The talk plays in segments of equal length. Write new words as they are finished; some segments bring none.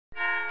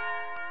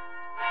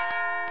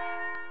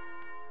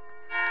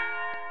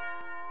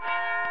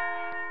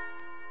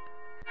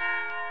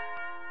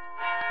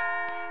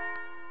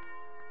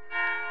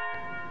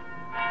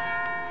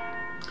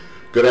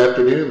Good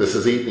afternoon. This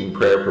is evening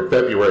prayer for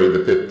February the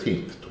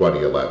 15th,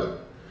 2011.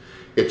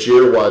 It's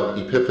year 1,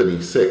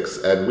 Epiphany 6,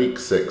 and week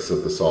 6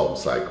 of the Psalm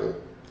cycle.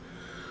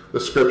 The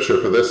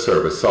scripture for this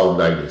service, Psalm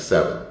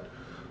 97,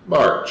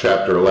 Mark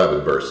chapter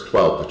 11, verse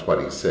 12 to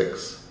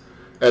 26,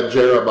 and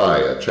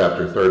Jeremiah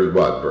chapter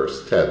 31,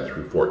 verse 10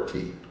 through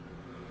 14.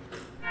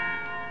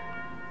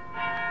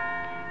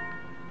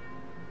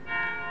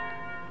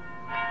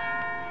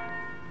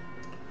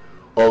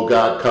 O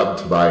God, come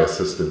to my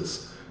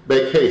assistance.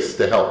 Make haste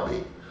to help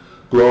me.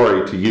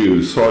 Glory to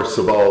you, source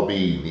of all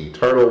being,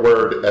 eternal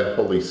Word and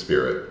Holy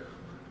Spirit,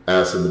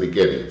 as in the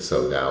beginning,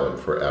 so now and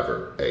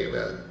forever.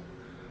 Amen.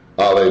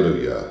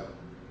 Alleluia.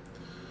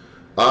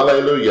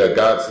 Alleluia.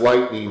 God's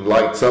lightning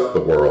lights up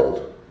the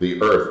world.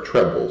 The earth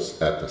trembles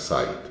at the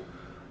sight.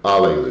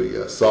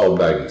 Alleluia. Psalm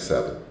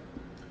 97.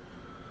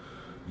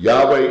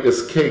 Yahweh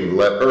is King.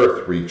 Let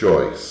earth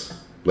rejoice.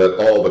 Let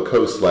all the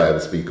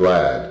coastlands be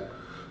glad.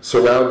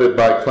 Surrounded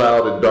by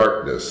cloud and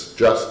darkness,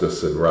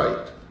 justice and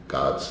right,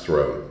 God's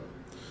throne.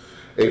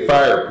 A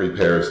fire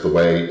prepares the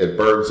way, it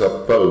burns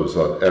up foes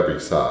on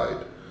every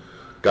side.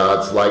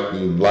 God's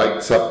lightning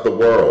lights up the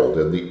world,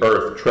 and the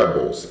earth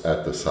trembles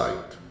at the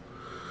sight.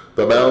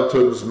 The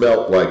mountains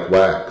melt like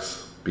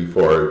wax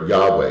before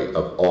Yahweh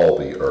of all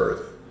the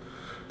earth.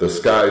 The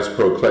skies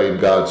proclaim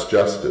God's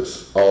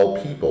justice,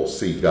 all people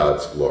see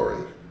God's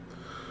glory.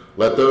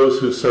 Let those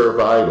who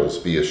serve idols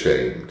be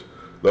ashamed,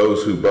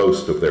 those who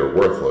boast of their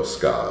worthless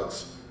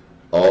gods.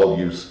 All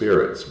you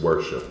spirits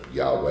worship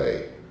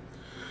Yahweh.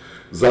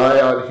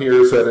 Zion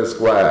hears and is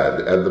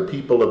glad, and the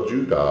people of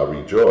Judah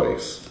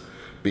rejoice,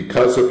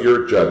 because of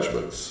your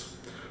judgments.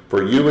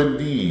 For you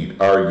indeed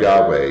are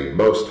Yahweh,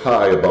 most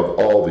high above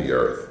all the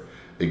earth,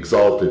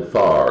 exalted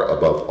far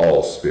above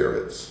all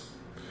spirits.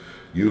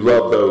 You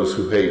love those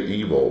who hate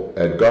evil,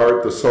 and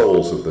guard the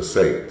souls of the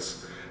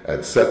saints,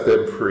 and set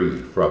them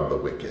free from the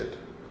wicked.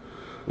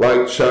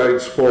 Light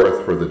shines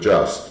forth for the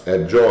just,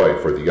 and joy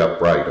for the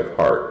upright of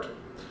heart.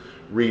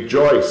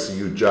 Rejoice,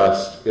 you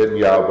just, in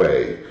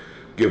Yahweh.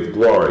 Give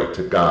glory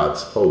to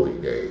God's holy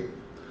name.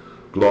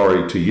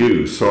 Glory to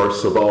you,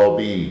 source of all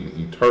being,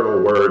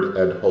 eternal Word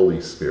and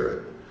Holy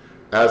Spirit,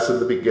 as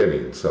in the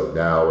beginning, so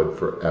now and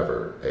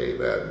forever.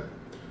 Amen.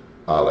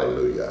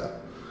 Alleluia.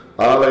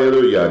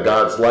 Alleluia.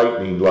 God's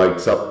lightning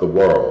lights up the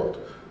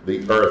world.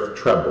 The earth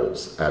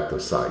trembles at the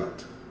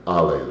sight.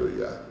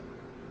 Alleluia.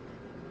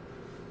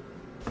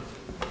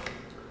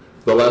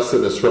 The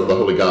lesson is from the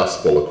Holy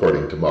Gospel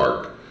according to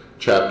Mark,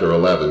 chapter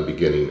 11,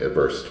 beginning at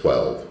verse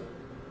 12.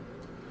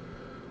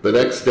 The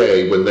next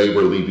day, when they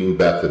were leaving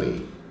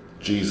Bethany,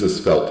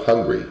 Jesus felt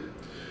hungry,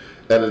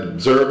 and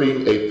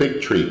observing a fig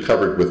tree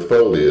covered with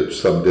foliage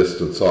some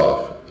distance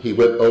off, he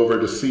went over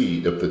to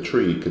see if the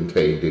tree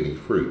contained any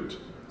fruit.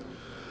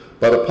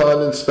 But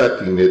upon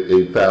inspecting it,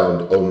 he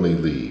found only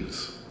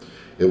leaves.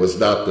 It was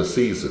not the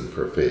season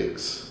for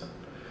figs.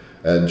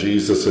 And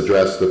Jesus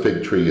addressed the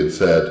fig tree and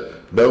said,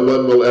 "No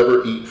one will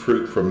ever eat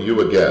fruit from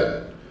you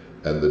again."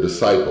 And the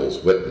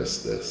disciples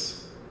witnessed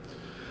this.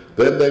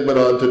 Then they went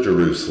on to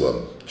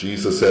Jerusalem.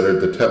 Jesus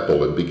entered the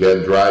temple and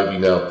began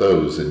driving out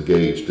those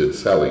engaged in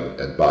selling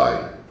and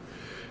buying.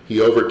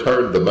 He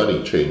overturned the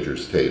money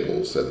changers'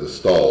 tables and the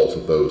stalls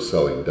of those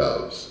selling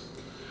doves.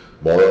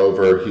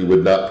 Moreover, he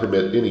would not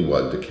permit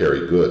anyone to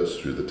carry goods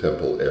through the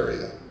temple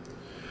area.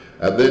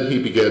 And then he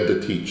began to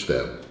teach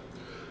them.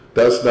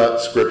 Does not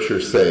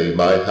Scripture say,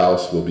 "My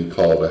house will be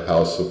called a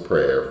house of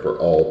prayer for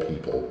all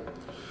people"?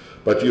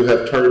 But you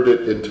have turned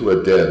it into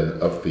a den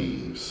of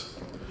thieves.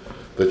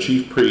 The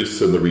chief priests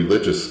and the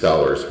religious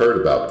scholars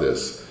heard about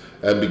this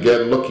and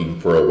began looking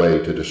for a way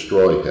to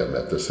destroy him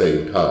at the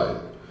same time.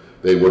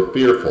 They were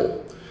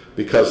fearful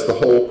because the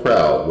whole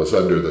crowd was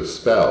under the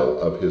spell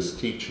of his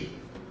teaching.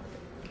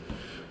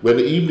 When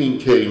evening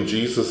came,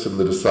 Jesus and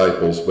the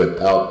disciples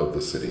went out of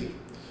the city.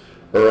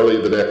 Early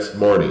the next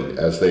morning,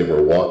 as they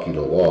were walking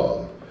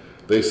along,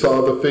 they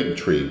saw the fig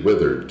tree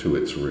withered to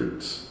its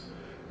roots.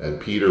 And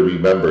Peter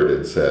remembered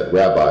and said,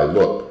 "Rabbi,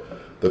 look,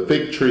 the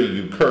fig tree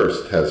you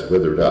cursed has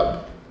withered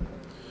up."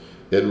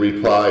 In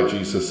reply,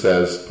 Jesus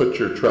says, "Put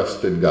your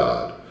trust in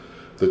God.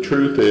 The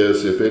truth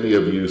is, if any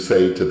of you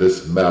say to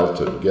this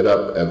mountain, 'Get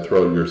up and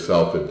throw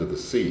yourself into the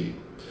sea,'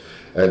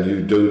 and you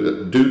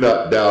do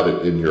not doubt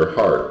it in your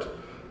heart,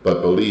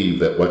 but believe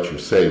that what you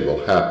say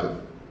will happen,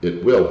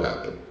 it will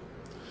happen.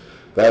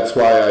 That's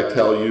why I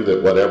tell you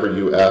that whatever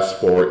you ask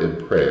for in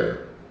prayer,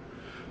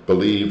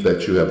 believe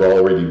that you have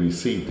already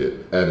received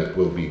it, and it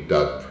will be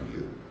done for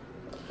you.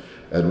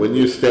 And when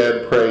you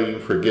stand praying,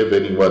 forgive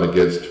anyone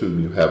against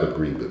whom you have a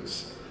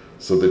grievance,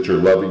 so that your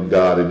loving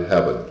God in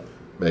heaven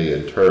may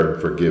in turn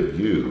forgive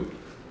you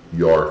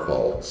your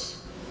faults."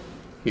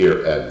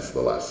 Here ends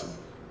the lesson.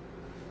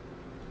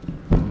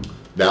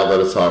 Now let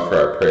us offer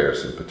our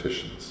prayers and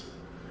petitions.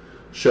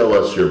 Show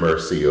us your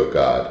mercy, O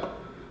God.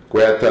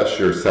 Grant us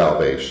your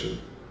salvation.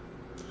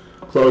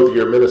 Clothe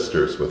your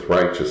ministers with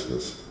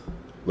righteousness.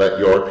 Let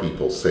your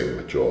people sing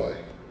with joy.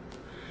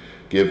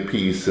 Give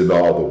peace in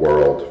all the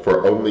world,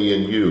 for only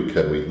in you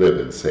can we live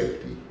in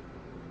safety.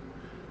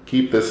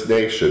 Keep this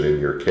nation in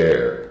your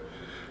care.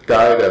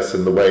 Guide us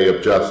in the way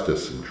of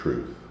justice and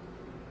truth.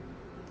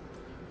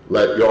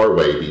 Let your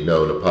way be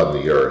known upon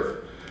the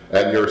earth,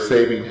 and your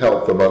saving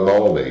health among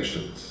all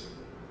nations.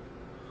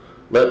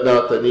 Let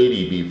not the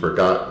needy be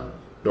forgotten,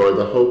 nor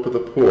the hope of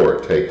the poor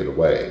taken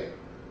away.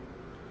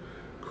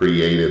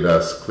 Create in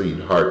us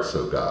clean hearts,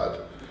 O God,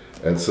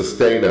 and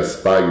sustain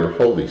us by your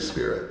Holy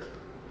Spirit,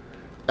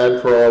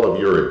 and for all of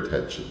your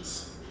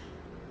intentions.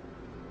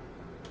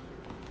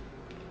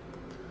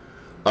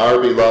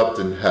 Our beloved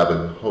in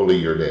heaven, holy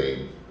your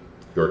name.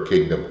 Your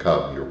kingdom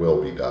come, your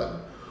will be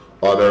done,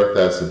 on earth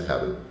as in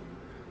heaven.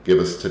 Give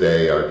us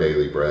today our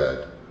daily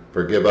bread.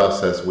 Forgive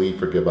us as we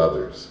forgive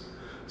others.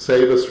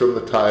 Save us from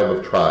the time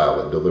of trial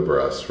and deliver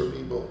us from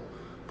evil.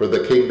 For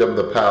the kingdom,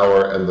 the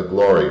power, and the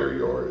glory are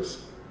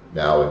yours,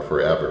 now and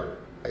forever.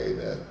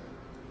 Amen.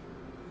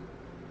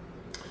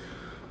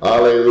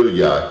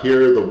 Alleluia.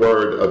 Hear the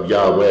word of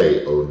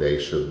Yahweh, O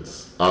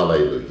nations.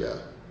 Alleluia.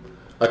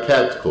 A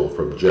canticle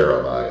from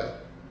Jeremiah.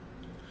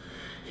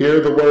 Hear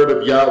the word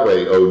of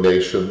Yahweh, O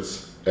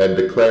nations, and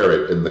declare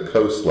it in the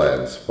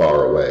coastlands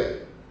far away.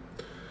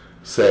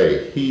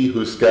 Say, he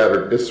who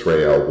scattered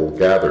Israel will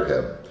gather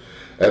him,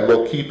 and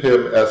will keep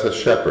him as a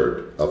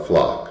shepherd a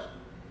flock.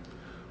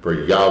 For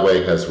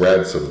Yahweh has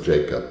ransomed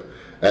Jacob,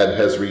 and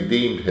has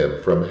redeemed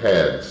him from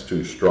hands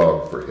too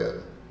strong for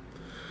him.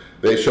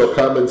 They shall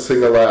come and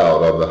sing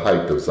aloud on the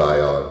height of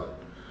Zion.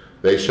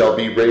 They shall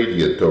be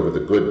radiant over the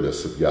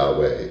goodness of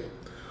Yahweh,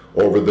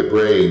 over the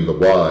grain, the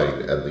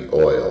wine, and the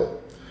oil,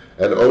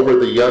 and over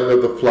the young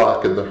of the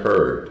flock and the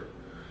herd.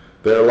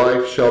 Their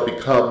life shall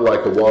become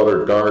like a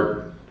watered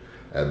garden,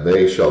 and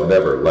they shall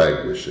never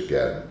languish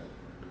again.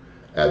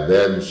 And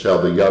then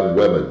shall the young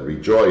women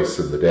rejoice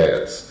in the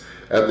dance,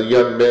 and the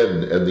young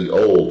men and the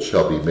old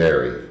shall be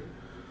merry.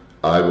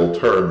 I will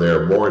turn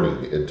their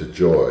mourning into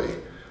joy.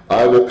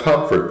 I will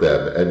comfort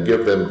them and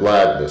give them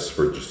gladness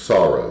for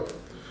sorrow.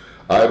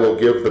 I will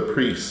give the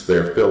priests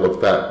their fill of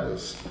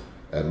fatness,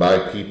 and my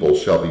people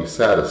shall be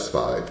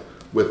satisfied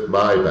with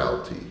my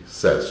bounty,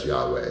 says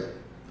Yahweh.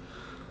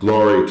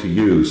 Glory to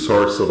you,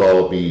 source of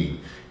all being,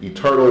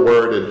 eternal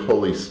Word and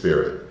Holy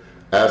Spirit,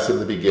 as in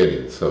the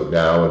beginning, so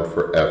now and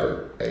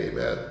forever.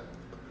 Amen.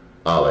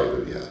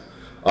 Alleluia.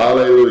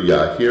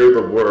 Alleluia. Hear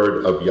the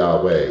word of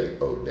Yahweh,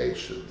 O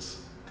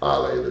nations.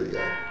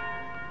 Alleluia.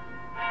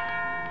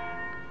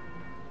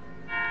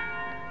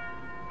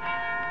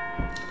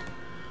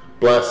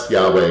 Bless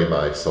Yahweh,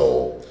 my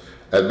soul,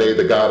 and may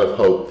the God of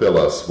hope fill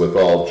us with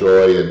all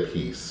joy and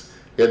peace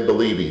in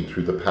believing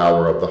through the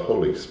power of the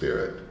Holy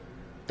Spirit.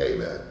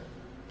 Amen.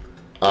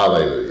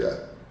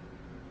 Alleluia.